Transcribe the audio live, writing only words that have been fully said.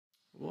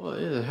What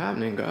is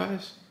happening,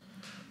 guys?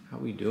 How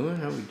we doing?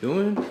 How we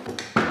doing?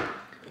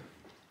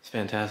 It's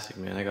fantastic,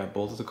 man. I got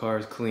both of the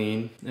cars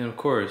clean. And of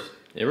course,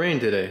 it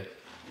rained today.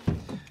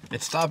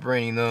 It stopped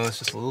raining though. It's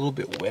just a little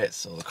bit wet,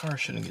 so the car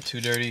shouldn't get too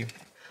dirty.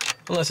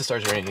 Unless it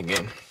starts raining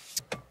again.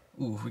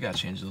 Ooh, we gotta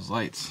change those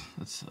lights.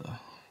 That's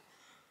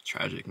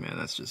tragic, man.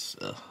 That's just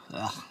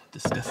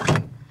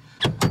disgusting.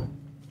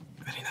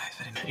 Very nice,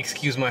 very nice.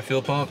 Excuse my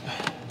fuel pump.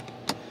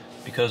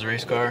 Because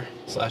race car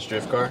 /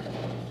 drift car.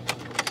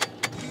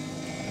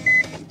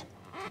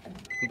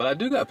 But I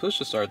do got push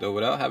to start though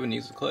without having to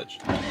use the clutch.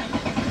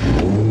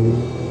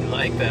 You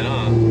like that,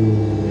 huh?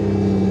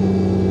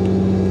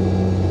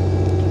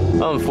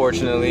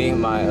 Unfortunately,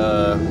 my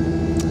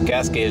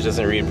gas gauge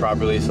doesn't read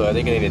properly, so I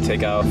think I need to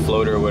take out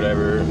floater or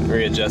whatever,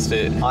 readjust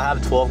it. I'll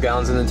have 12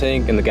 gallons in the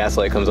tank and the gas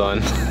light comes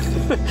on.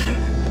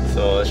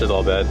 So that's just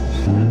all bad.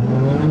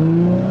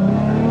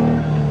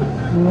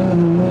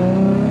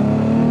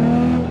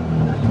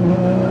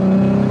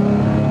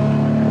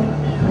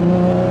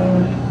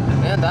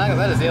 Man, dog, is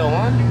that a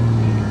ZL1?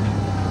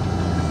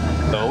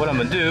 So what I'm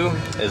gonna do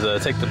is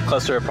take the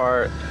cluster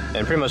apart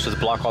and pretty much just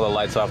block all the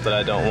lights off that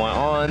I don't want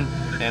on,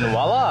 and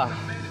voila!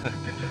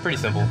 Pretty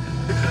simple.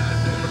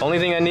 Only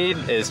thing I need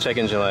is check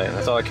engine light.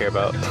 That's all I care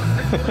about.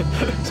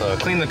 So I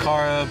cleaned the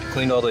car up,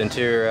 cleaned all the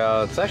interior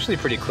out. It's actually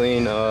pretty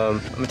clean.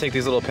 I'm gonna take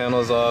these little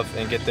panels off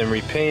and get them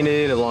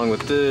repainted along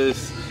with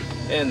this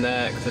and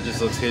that, because it just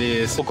looks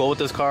hideous. We'll go with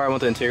this car. I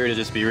want the interior to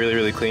just be really,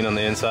 really clean on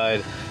the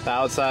inside. The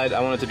outside,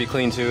 I want it to be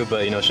clean too,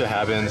 but you know, shit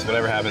happens.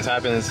 Whatever happens,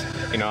 happens.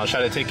 You know, I'll try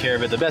to take care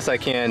of it the best I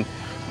can.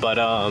 But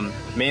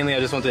mainly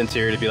I just want the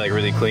interior to be like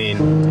really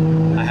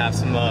clean. I have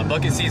some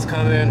bucket seats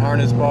coming,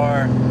 harness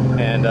bar,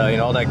 and you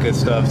know, all that good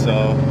stuff. So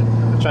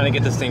I'm trying to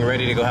get this thing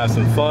ready to go have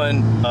some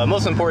fun.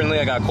 Most importantly,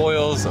 I got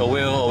coils, a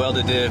wheel, a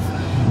welded diff,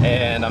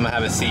 and I'm gonna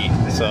have a seat.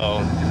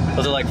 So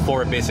those are like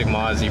 4 basic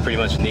mods you pretty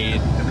much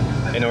need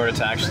in order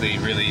to actually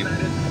really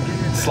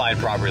slide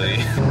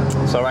properly.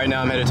 So right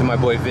now I'm headed to my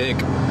boy Vic.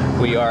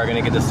 We are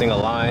gonna get this thing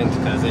aligned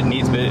because it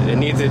needs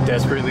it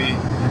desperately.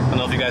 I don't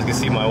know if you guys can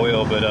see my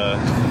wheel, but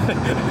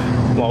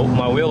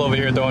my wheel over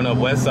here throwing up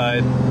west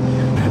side.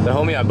 The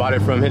homie I bought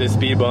it from hit a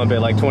speed bump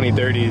at like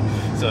 20-30,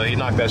 so he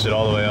knocked that shit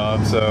all the way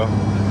off. So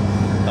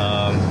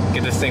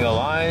get this thing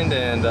aligned,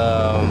 and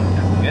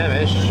yeah,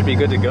 man, it should be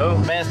good to go.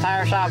 Best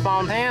tire shop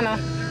Fontana.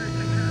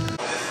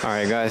 All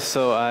right, guys.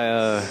 So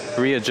I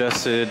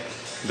readjusted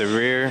the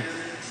rear,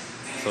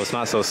 so it's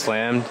not so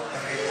slammed.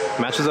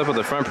 Matches up with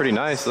the front pretty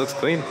nice. It looks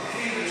clean.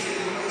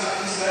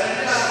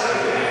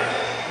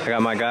 I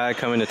got my guy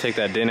coming to take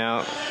that dent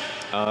out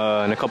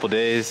in a couple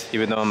days,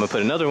 even though I'm gonna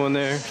put another one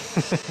there.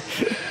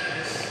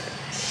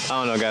 I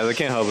don't know, guys, I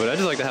can't help it. I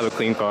just like to have a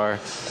clean car.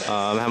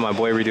 I have my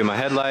boy redo my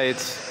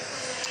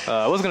headlights.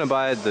 I was gonna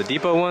buy the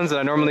depot ones that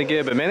I normally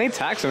get, but man, they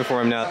taxing for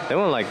them now. They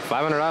want like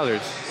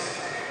 $500.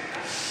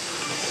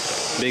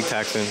 Big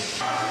taxing.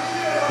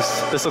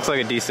 This looks like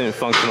a decent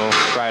functional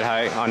ride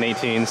height on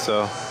 18,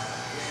 so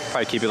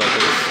probably keep it like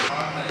this.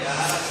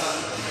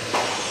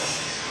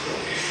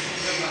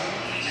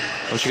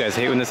 Don't you guys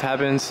hate when this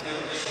happens?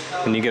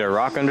 When you get a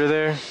rock under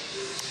there?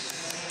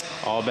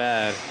 All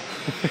bad.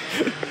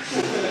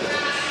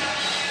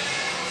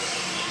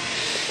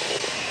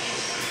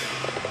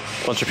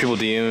 Bunch of people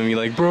DMing me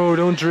like, bro,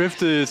 don't drift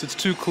this, it's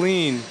too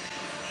clean.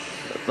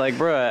 Like,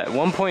 bro, at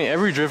one point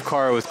every drift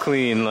car was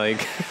clean,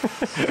 like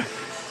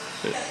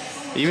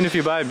even if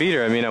you buy a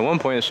beater, I mean, at one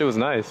point the shit was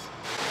nice.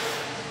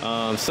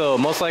 So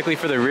most likely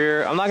for the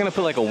rear, I'm not gonna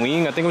put like a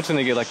wing. I think I'm just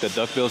gonna get like the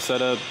duckbill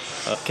setup.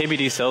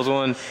 KBD sells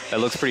one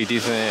that looks pretty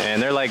decent,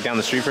 and they're like down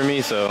the street from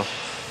me, so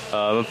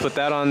I'm gonna put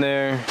that on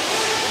there.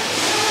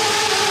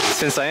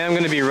 Since I am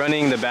gonna be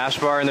running the bash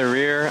bar in the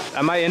rear,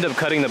 I might end up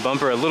cutting the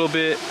bumper a little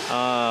bit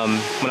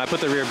when I put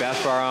the rear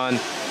bash bar on,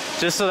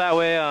 just so that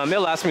way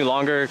it'll last me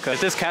longer, because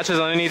if this catches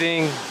on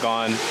anything,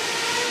 gone.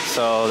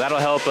 So that'll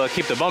help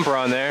keep the bumper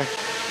on there.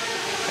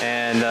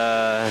 And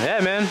yeah,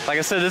 man, like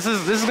I said, this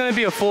is gonna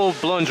be a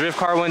full-blown drift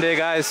car one day,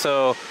 guys,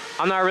 so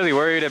I'm not really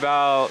worried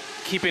about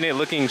keeping it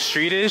looking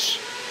streetish.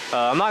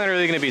 I'm not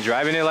really gonna be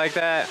driving it like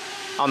that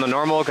on the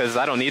normal, because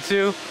I don't need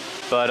to,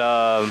 but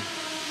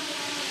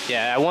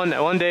yeah,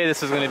 one day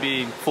this is gonna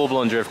be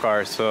full-blown drift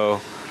car, so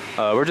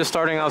we're just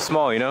starting out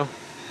small, you know.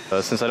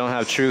 Since I don't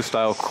have true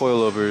style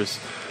coilovers,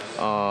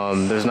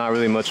 there's not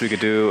really much we could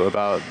do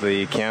about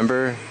the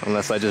camber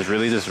unless I just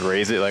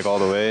raise it like all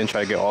the way and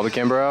try to get all the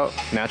camber out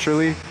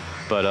naturally.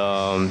 But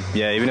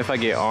yeah, even if I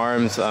get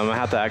arms, I'm gonna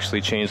have to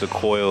actually change the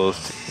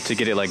coils to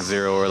get it like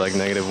 0 or like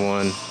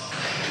 -1.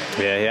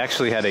 Yeah, he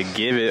actually had to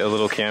give it a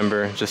little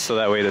camber just so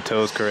that way the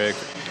toe's correct.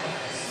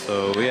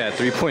 So yeah,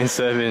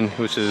 3.7,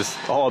 which is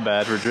all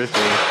bad for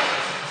drifting,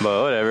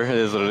 but whatever, it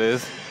is what it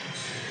is.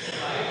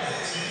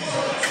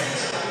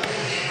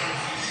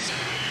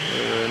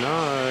 Very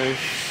nice.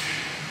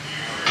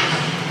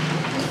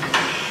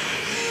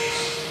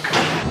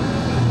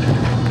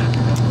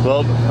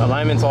 Well,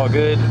 alignment's all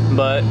good,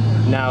 but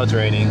now it's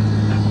raining.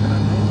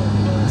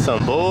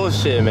 Some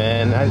bullshit,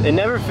 man. It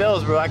never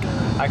fails, bro. I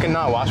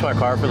cannot wash my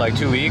car for like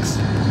 2 weeks.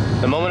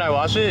 The moment I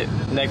wash it,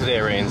 next day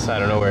it rains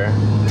out of nowhere.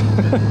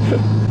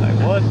 Like,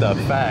 what the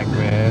fuck,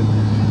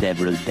 man?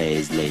 Several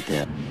days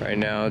later. Right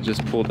now,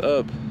 just pulled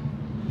up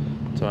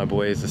to my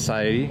boy's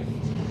Society.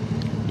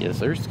 Yes,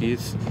 sir,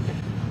 skis.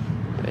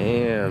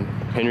 Damn,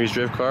 Henry's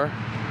drift car.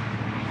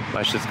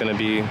 My shit's gonna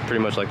be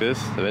pretty much like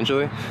this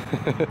eventually.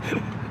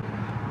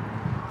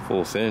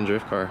 Full send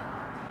drift car.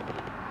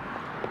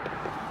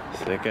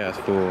 Sick ass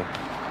fool.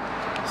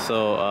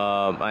 So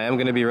I am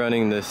gonna be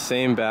running the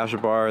same bash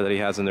bar that he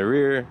has in the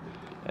rear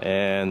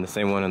and the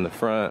same one in the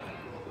front.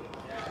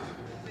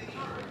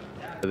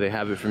 They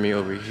have it for me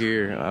over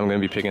here. I'm gonna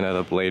be picking that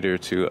up later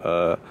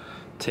to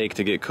take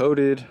to get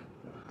coated,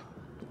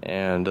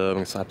 and I'm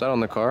gonna slap that on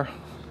the car.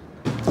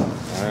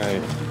 All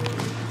right,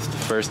 it's the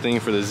first thing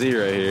for the Z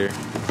right here.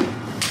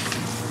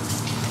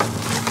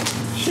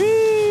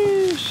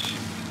 Sheesh.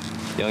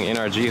 Young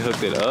NRG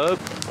hooked it up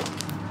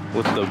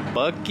with the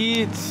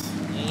buckets.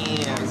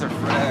 Damn, these are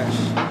fresh.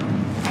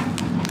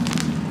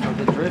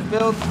 From the drift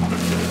build?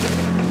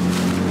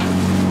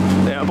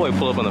 Yeah, boy,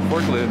 pull up on the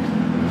forklift.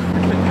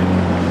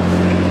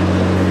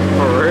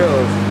 For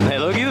real. Hey,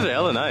 look, these are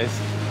hella nice.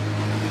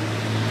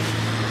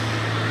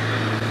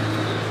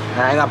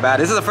 Nah, not bad.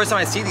 This is the first time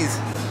I see these.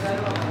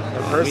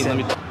 In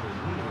person.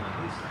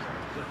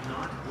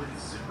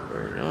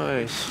 Very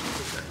nice.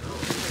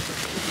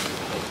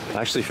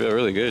 I actually feel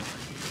really good.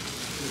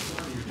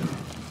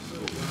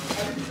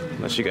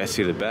 Unless you guys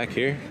see the back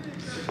here.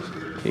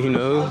 You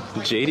know,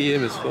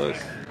 JDM as fuck.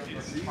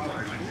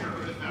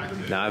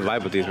 Nah, I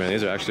vibe with these, man.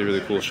 These are actually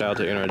really cool. Shout out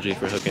to NRG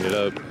for hooking it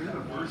up.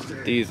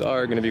 These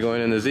are gonna be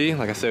going in the Z.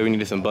 Like I said, we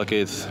needed some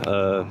buckets.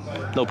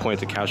 No point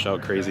to cash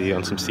out crazy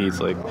on some seats.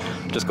 Like,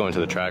 just going to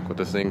the track with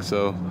this thing,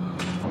 so.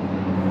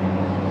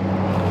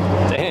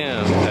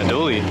 Damn, that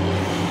dually.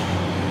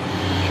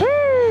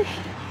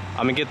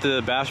 I'm gonna get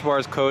the bash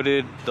bars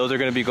coated. Those are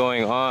gonna be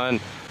going on.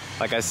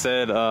 Like I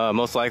said,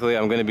 most likely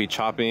I'm gonna be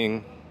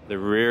chopping the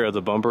rear of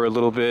the bumper a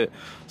little bit,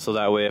 so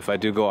that way if I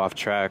do go off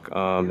track,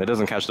 it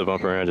doesn't catch the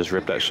bumper and I just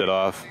rip that shit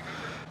off.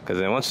 Because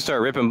then once you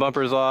start ripping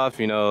bumpers off,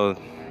 you know,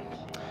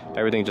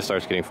 everything just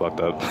starts getting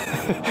fucked up.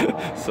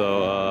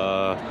 So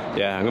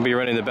yeah, I'm gonna be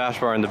running the bash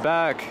bar in the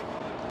back,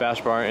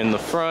 bash bar in the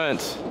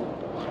front.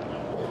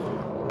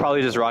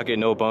 Probably just rocket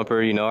no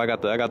bumper. You know, I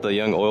got the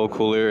young oil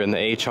cooler and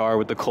the HR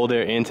with the cold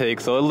air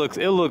intake, so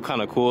it'll look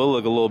kind of cool. It'll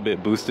look a little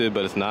bit boosted,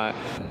 but it's not.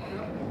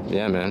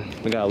 Yeah, man,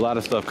 we got a lot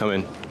of stuff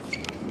coming.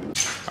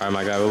 All right,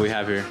 my guy, what we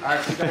have here? All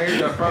right, so we got here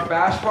the front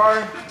bash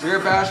bar, rear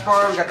bash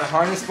bar, we got the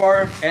harness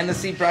bar, and the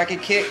seat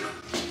bracket kit,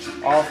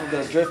 all from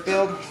the drift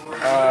build.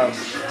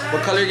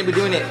 What color are you gonna be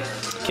doing it?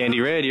 Candy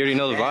red, you already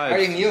know the vibes. I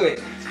already knew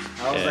it.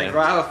 I was like,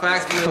 bro, I have a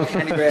fax video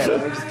candy red.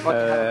 Let me just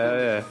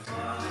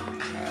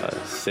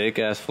fucking sick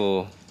ass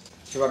fool.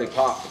 She already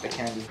popped with the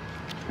candy.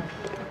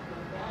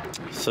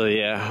 So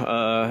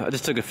yeah, I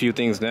just took a few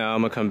things now.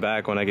 I'm gonna come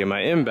back when I get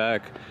my M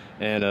back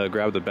and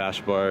grab the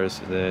bash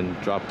bars, then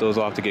drop those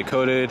off to get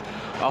coated.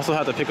 I also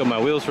have to pick up my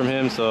wheels from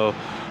him, so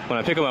when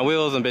I pick up my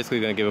wheels, I'm basically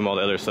gonna give him all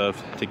the other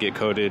stuff to get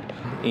coated.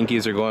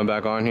 Inkies are going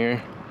back on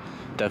here.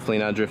 Definitely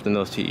not drifting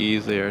those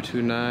TEs, they are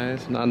too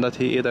nice. Not the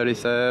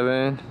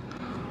TE37.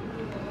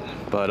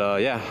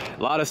 But yeah,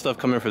 a lot of stuff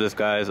coming for this,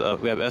 guys.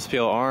 We have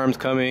SPL arms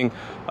coming.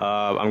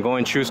 I'm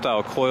going true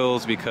style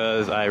coils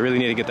because I really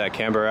need to get that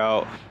camber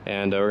out,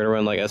 and we're gonna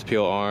run like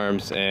SPL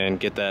arms and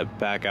get that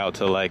back out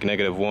to like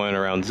 -1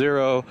 around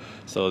 0,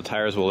 so the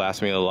tires will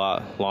last me a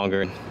lot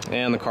longer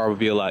and the car will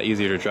be a lot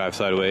easier to drive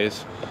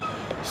sideways.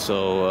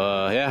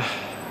 So yeah,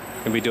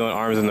 gonna be doing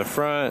arms in the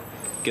front,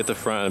 get the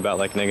front about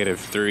like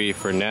 -3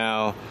 for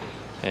now,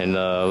 and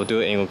we'll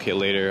do an angle kit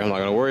later. I'm not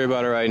gonna worry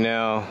about it right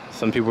now.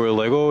 Some people are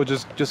like, oh,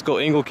 just go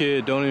angle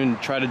kit, don't even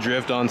try to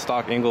drift on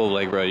stock angle.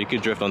 Like, bro, you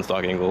could drift on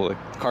stock angle.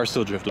 Like, the car's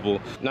still driftable.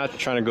 Not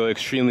trying to go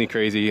extremely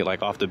crazy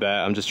like off the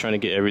bat. I'm just trying to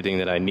get everything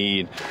that I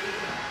need.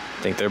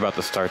 I think they're about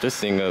to start this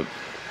thing up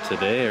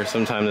today or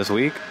sometime this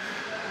week.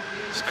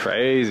 It's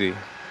crazy.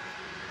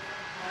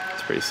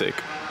 It's pretty sick.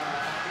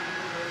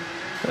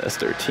 That's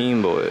their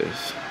team,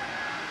 boys.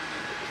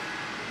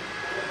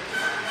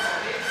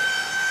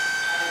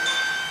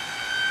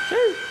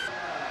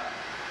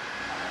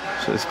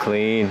 So it's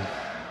clean.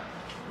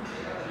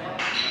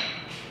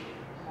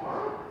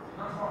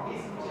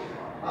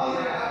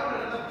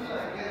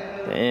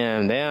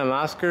 Damn,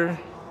 Oscar.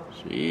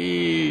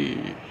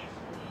 Sheesh.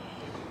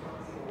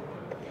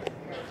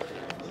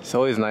 It's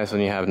always nice when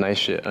you have nice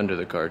shit under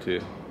the car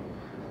too.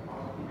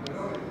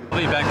 I'll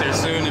be back there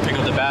soon to pick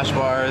up the bash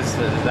bars.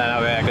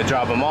 That way I could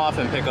drop them off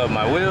and pick up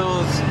my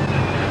wheels.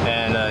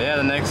 And yeah,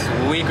 the next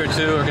week or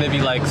two are gonna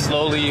be like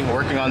slowly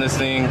working on this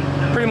thing.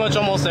 Pretty much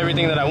almost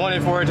everything that I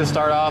wanted for it to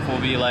start off will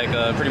be like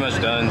pretty much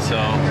done. So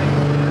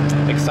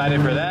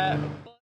excited for that.